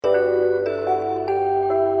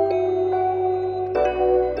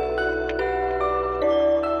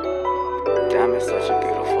It's such a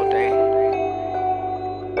beautiful day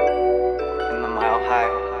in the Mile High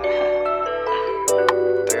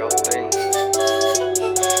 303.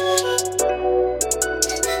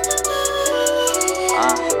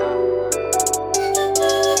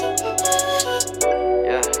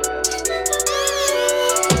 Yeah.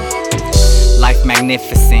 Life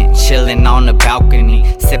magnificent, chilling on the balcony,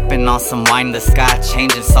 sipping on some wine, the sky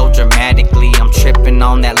changing so dramatically. I'm tripping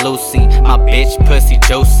on that Lucy, my bitch pussy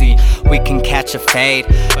juicy. We can catch a fade,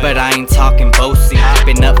 but I ain't talking bossy.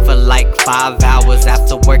 Been up for like 5 hours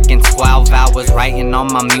after working 12 hours, writing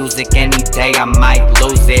on my music. Any day I might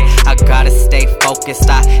lose it. I gotta stay focused,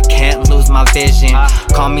 I can't lose my vision.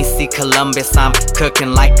 Call me C. Columbus, I'm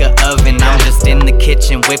cooking like a oven. I'm just in the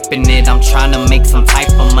kitchen whipping it. I'm trying to make some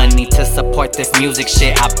type of money to support this music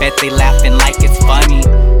shit. I bet they laughing like it's funny,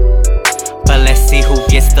 but let's see who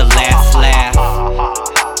gets the last laugh.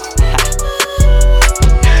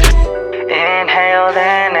 Inhale,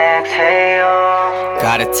 then exhale.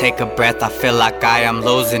 Gotta take a breath, I feel like I am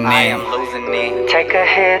losing it. Take a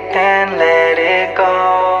hit, then let it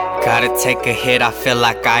go. Gotta take a hit, I feel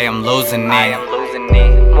like I am losing it.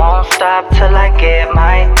 Won't stop till I get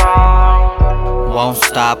my throne. Won't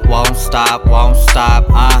stop, won't stop, won't stop,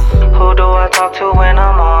 Who do I talk to when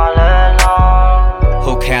I'm all alone?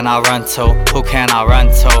 Who can I run to? Who can I run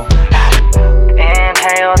to?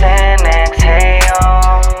 Inhale, then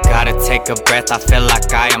exhale. Gotta take a breath, I feel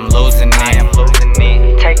like I am losing it.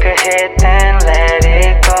 Take a hit, then let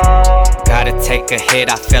it go. Gotta take a hit,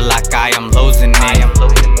 I feel like I am losing it.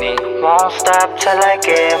 Won't stop till I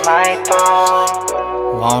get my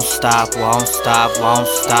throne. Won't stop, won't stop, won't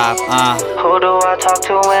stop, Who do I talk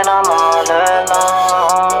to when I'm all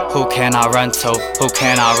alone? Who can I run to? Who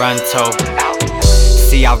can I run to?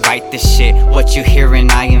 See, I write this shit, what you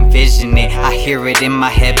hearing, I envision it. I hear it in my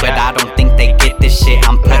head, but I don't think they get this shit.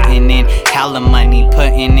 I'm putting in hella money,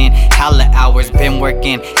 putting in hella hours, been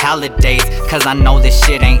working hella days, cause I know this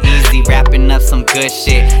shit ain't easy. Rapping up some good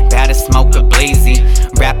shit, better smoke a bleezy.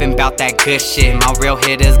 Rapping about that good shit, my real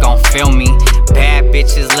hitters gon' feel me. Bad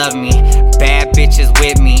bitches love me, bad bitches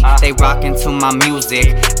with me. They rockin' to my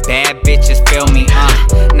music, bad bitches feel me,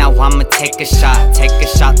 Now I'ma take a shot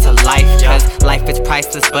to life, cause life is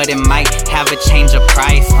priceless, but it might have a change of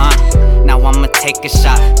price, Now I'ma take a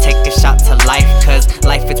shot to life, cause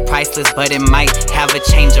life is priceless, but it might have a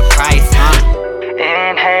change of price,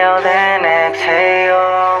 Inhale, then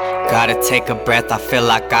exhale. Gotta take a breath, I feel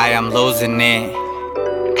like I am losing it.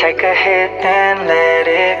 Take a hit, then let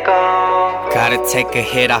it go. Gotta take a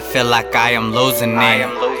hit, I feel like I am losing it.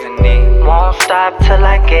 Won't stop till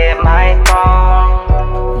I get my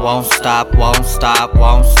throne. Won't stop, won't stop,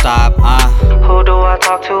 won't stop, Who do I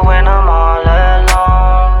talk to when I'm all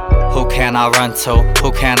alone? Who can I run to?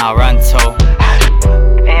 Who can I run to?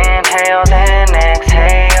 Inhale, then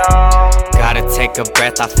exhale. Gotta take a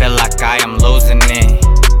breath, I feel like I am losing it.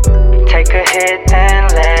 Take a hit, then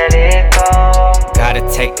let it go. Gotta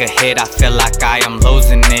take a hit, I feel like I am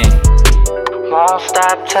losing it. Won't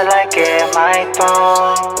stop till I get my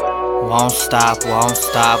throne. Won't stop, won't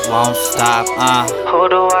stop, won't stop, Who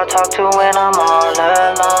do I talk to when I'm all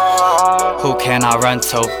alone? Who can I run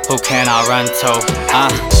to? Who can I run to?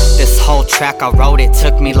 This whole track I wrote, it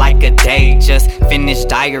took me like a day. Just finished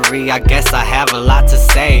diary, I guess I have a lot to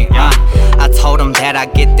say, I told them that I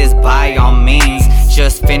get this by all means.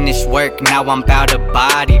 Just finished work, now I'm bout to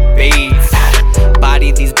body beats.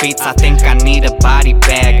 Body these beats, I think I need a body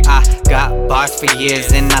bag. I got bars for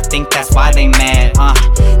years and I think that's why they mad.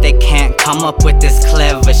 They can't come up with this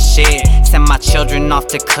clever shit. Send my children off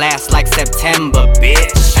to class like September,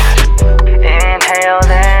 bitch. Inhale,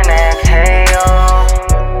 then exhale.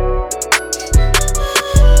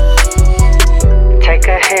 Take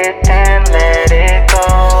a hit, then let it go.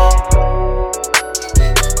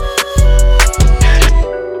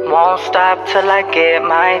 Won't stop till I get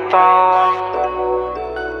my throne.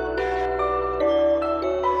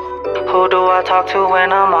 Who do I talk to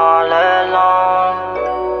when I'm all alone?